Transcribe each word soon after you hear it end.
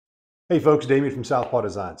Hey folks, Damien from Southpaw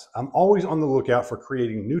Designs. I'm always on the lookout for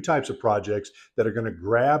creating new types of projects that are going to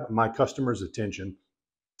grab my customers' attention,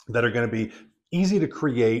 that are going to be easy to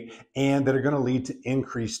create, and that are going to lead to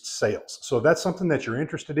increased sales. So if that's something that you're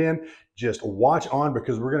interested in, just watch on,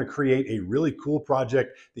 because we're going to create a really cool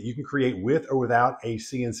project that you can create with or without a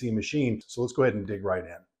CNC machine. So let's go ahead and dig right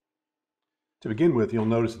in. To begin with, you'll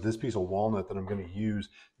notice that this piece of walnut that I'm going to use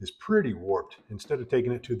is pretty warped. Instead of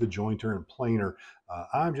taking it to the jointer and planer,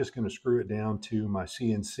 I'm just going to screw it down to my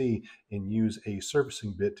CNC and use a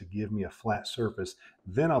surfacing bit to give me a flat surface.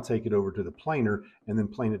 Then I'll take it over to the planer and then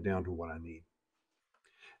plane it down to what I need.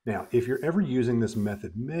 Now, if you're ever using this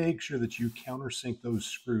method, make sure that you countersink those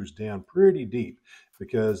screws down pretty deep,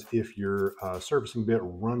 because if your surfacing bit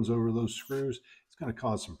runs over those screws, it's going to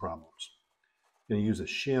cause some problems. Going to use a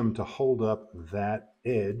shim to hold up that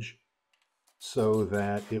edge so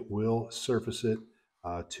that it will surface it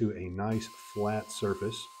to a nice flat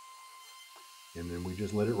surface, and then we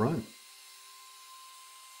just let it run.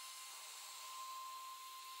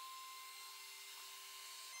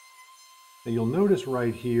 Now you'll notice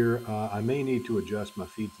right here I may need to adjust my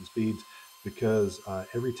feeds and speeds, because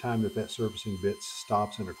every time that surfacing bit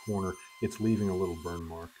stops in a corner, it's leaving a little burn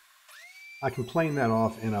mark. I can plane that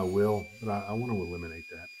off, and I will, but I want to eliminate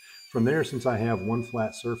that. From there, since I have one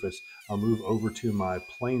flat surface, I'll move over to my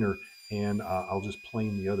planer, and I'll just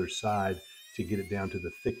plane the other side to get it down to the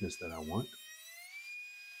thickness that I want.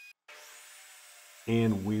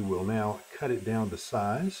 And we will now cut it down to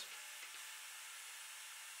size.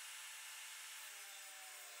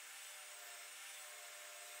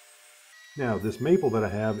 Now, this maple that I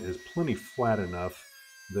have is plenty flat enough.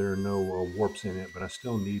 There are no warps in it, but I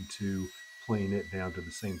still need to plane it down to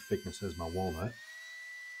the same thickness as my walnut.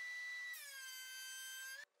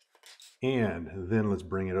 And then let's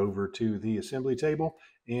bring it over to the assembly table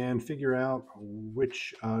and figure out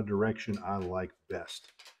which direction I like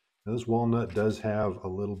best. Now, this walnut does have a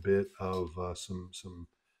little bit of some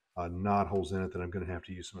knot holes in it that I'm going to have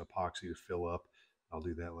to use some epoxy to fill up. I'll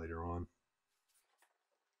do that later on.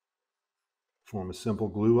 Form a simple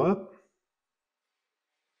glue up.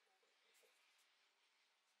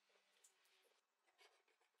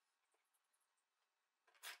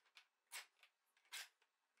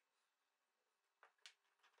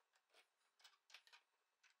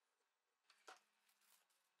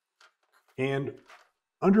 And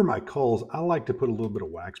under my culls, I like to put a little bit of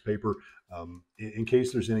wax paper in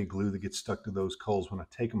case there's any glue that gets stuck to those culls. When I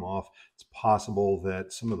take them off, it's possible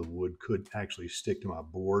that some of the wood could actually stick to my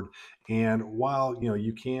board. And while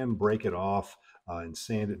you can break it off and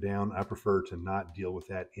sand it down, I prefer to not deal with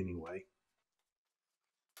that anyway.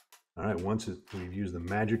 All right, we've used the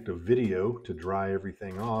magic of video to dry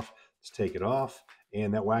everything off, let's take it off.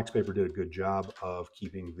 And that wax paper did a good job of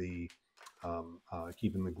keeping the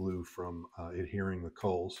glue from adhering the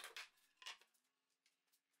culls.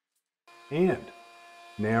 And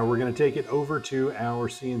now we're going to take it over to our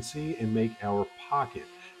CNC and make our pocket.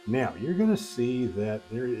 Now you're going to see that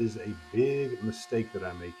there is a big mistake that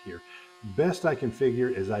I make here. Best I can figure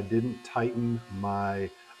is I didn't tighten my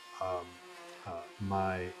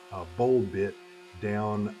bowl bit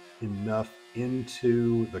down enough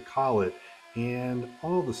into the collet, and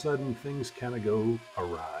all of a sudden things kind of go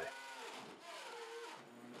awry.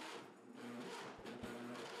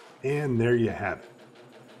 And there you have it.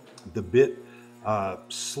 The bit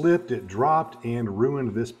slipped, it dropped, and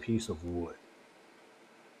ruined this piece of wood.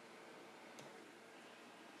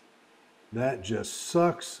 That just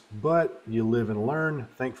sucks, but you live and learn.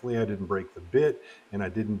 Thankfully, I didn't break the bit and I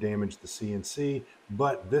didn't damage the CNC,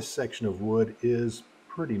 but this section of wood is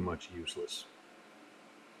pretty much useless.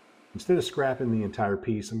 Instead of scrapping the entire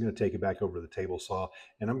piece, I'm going to take it back over to the table saw,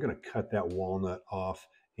 and I'm going to cut that walnut off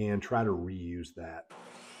and try to reuse that.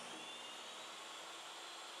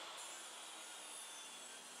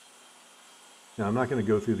 Now, I'm not going to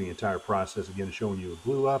go through the entire process again showing you a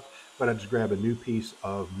glue up, but I just grab a new piece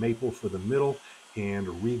of maple for the middle and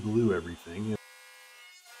re-glue everything.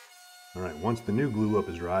 All right, once the new glue up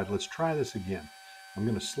is dried, let's try this again. I'm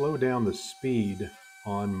going to slow down the speed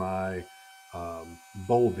on my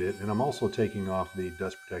bowl bit, and I'm also taking off the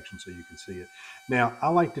dust protection so you can see it. Now, I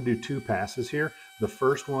like to do two passes here. The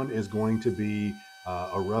first one is going to be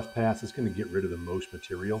a rough pass. It's going to get rid of the most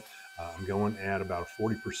material. I'm going at about a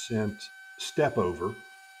 40% step over.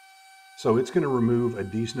 So it's going to remove a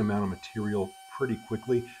decent amount of material pretty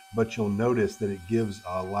quickly, but you'll notice that it gives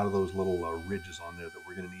a lot of those little ridges on there that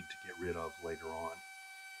we're going to need to get rid of later on.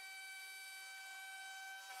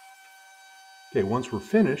 Okay, once we're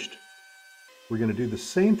finished, we're going to do the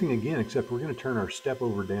same thing again, except we're going to turn our step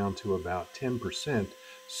over down to about 10%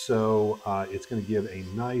 So it's going to give a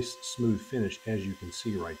nice smooth finish, as you can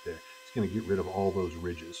see right there. It's going to get rid of all those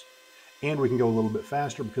ridges. And we can go a little bit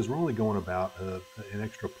faster because we're only going about an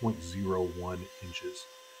extra 0.01 inches.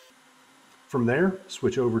 From there,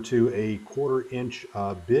 switch over to a 1/4 inch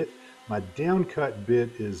bit. My downcut bit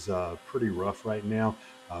is pretty rough right now.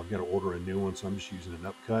 I've got to order a new one, so I'm just using an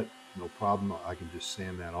upcut. No problem, I can just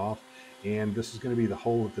sand that off. And this is going to be the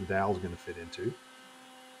hole that the dowel is going to fit into.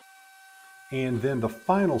 And then the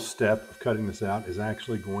final step of cutting this out is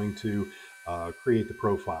actually going to create the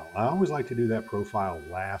profile. I always like to do that profile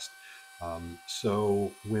last.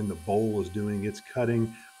 So when the bowl is doing its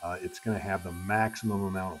cutting, it's going to have the maximum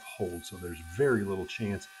amount of hold. So there's very little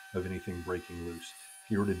chance of anything breaking loose.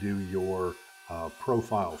 If you were to do your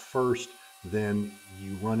profile first, then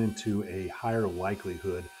you run into a higher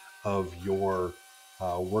likelihood of your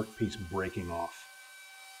workpiece breaking off.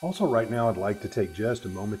 Also, right now, I'd like to take just a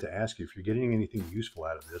moment to ask you if you're getting anything useful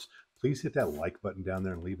out of this. Please hit that like button down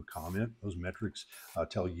there and leave a comment. Those metrics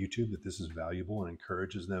tell YouTube that this is valuable and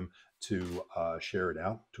encourages them to share it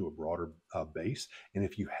out to a broader base. And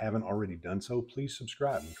if you haven't already done so, please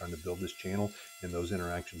subscribe. I'm trying to build this channel, and those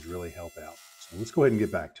interactions really help out. So let's go ahead and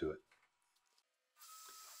get back to it.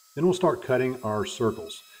 Then we'll start cutting our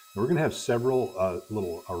circles. And we're going to have several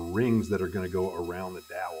little rings that are going to go around the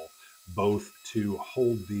dowel, both to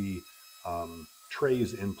hold the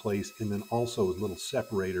trays in place, and then also with little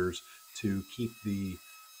separators to keep the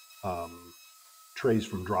trays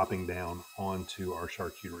from dropping down onto our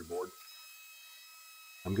charcuterie board.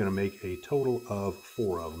 I'm going to make a total of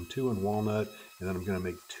 4 of them, 2 in walnut, and then I'm going to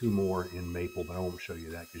make 2 more in maple, but I won't show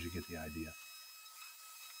you that because you get the idea.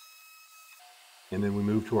 And then we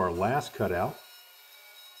move to our last cutout,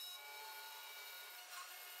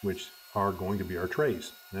 which are going to be our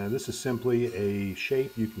trays. Now this is simply a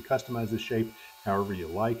shape. You can customize this shape however you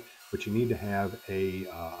like, but you need to have a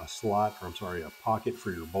slot, or I'm sorry, a pocket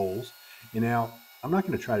for your bowls. And now I'm not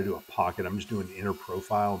going to try to do a pocket. I'm just doing an inner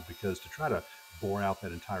profile because to try to bore out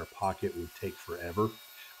that entire pocket would take forever.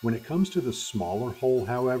 When it comes to the smaller hole,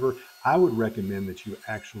 however, I would recommend that you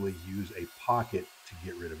actually use a pocket to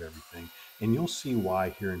get rid of everything. And you'll see why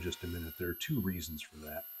here in just a minute. There are 2 reasons for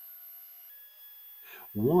that.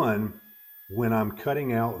 One, when I'm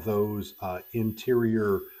cutting out those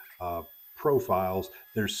interior profiles,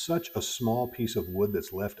 there's such a small piece of wood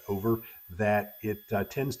that's left over that it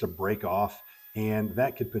tends to break off, and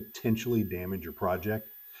that could potentially damage your project.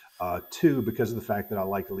 2, because of the fact that I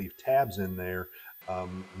like to leave tabs in there,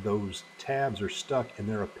 those tabs are stuck and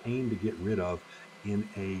they're a pain to get rid of in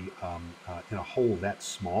a hole that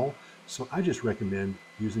small. So I just recommend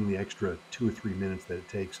using the extra 2 or 3 minutes that it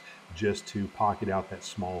takes just to pocket out that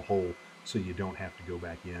small hole, so you don't have to go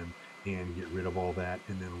back in and get rid of all that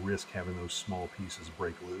and then risk having those small pieces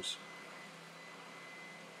break loose.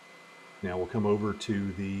 Now we'll come over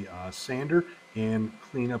to the sander and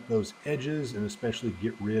clean up those edges, and especially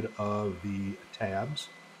get rid of the tabs.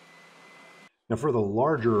 Now for the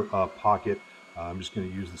larger pocket, I'm just going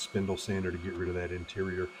to use the spindle sander to get rid of that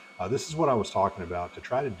interior. This is what I was talking about. To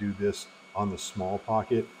try to do this on the small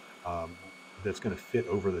pocket that's going to fit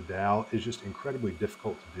over the dowel is just incredibly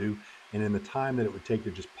difficult to do. And in the time that it would take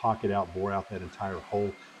to just pocket out, bore out that entire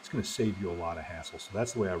hole, it's going to save you a lot of hassle. So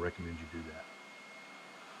that's the way I recommend you do that.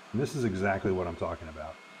 And this is exactly what I'm talking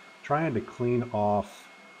about. Trying to clean off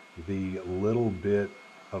the little bit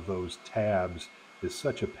of those tabs is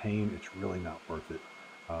such a pain, it's really not worth it.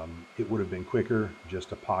 It would have been quicker just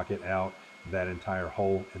to pocket out that entire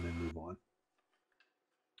hole and then move on.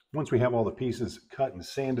 Once we have all the pieces cut and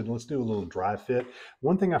sanded, let's do a little dry fit.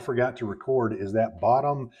 One thing I forgot to record is that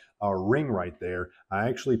bottom ring right there. I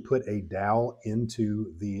actually put a dowel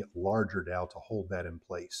into the larger dowel to hold that in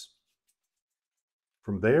place.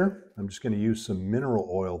 From there, I'm just going to use some mineral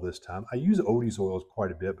oil this time. I use Odie's oils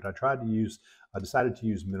quite a bit, but I decided to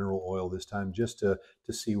use mineral oil this time just to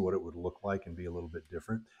see what it would look like and be a little bit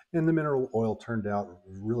different. And the mineral oil turned out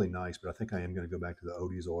really nice, but I think I am going to go back to the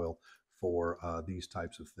Odie's oil for these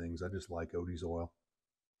types of things. I just like Odie's oil.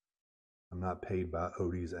 I'm not paid by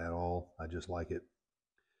Odie's at all. I just like it.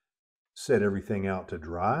 Set everything out to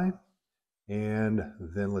dry. And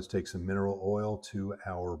then let's take some mineral oil to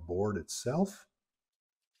our board itself.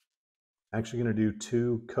 Actually going to do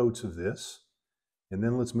 2 coats of this, and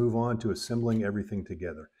then let's move on to assembling everything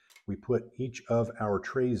together. We put each of our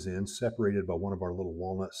trays in, separated by one of our little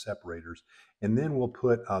walnut separators, and then we'll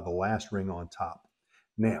put the last ring on top.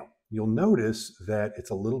 Now, you'll notice that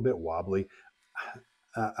it's a little bit wobbly.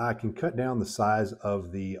 I can cut down the size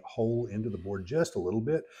of the hole into the board just a little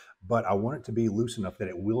bit, but I want it to be loose enough that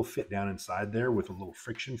it will fit down inside there with a little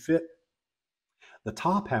friction fit. The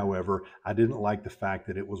top, however, I didn't like the fact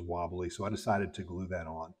that it was wobbly, so I decided to glue that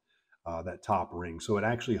on, that top ring. So it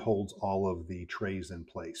actually holds all of the trays in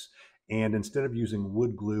place. And instead of using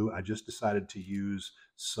wood glue, I just decided to use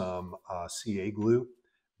some CA glue,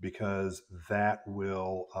 because that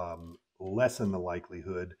will lessen the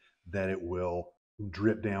likelihood that it will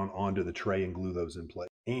drip down onto the tray and glue those in place.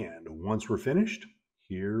 And once we're finished,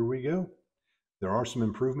 here we go. There are some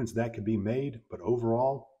improvements that could be made, but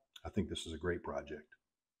overall, I think this is a great project.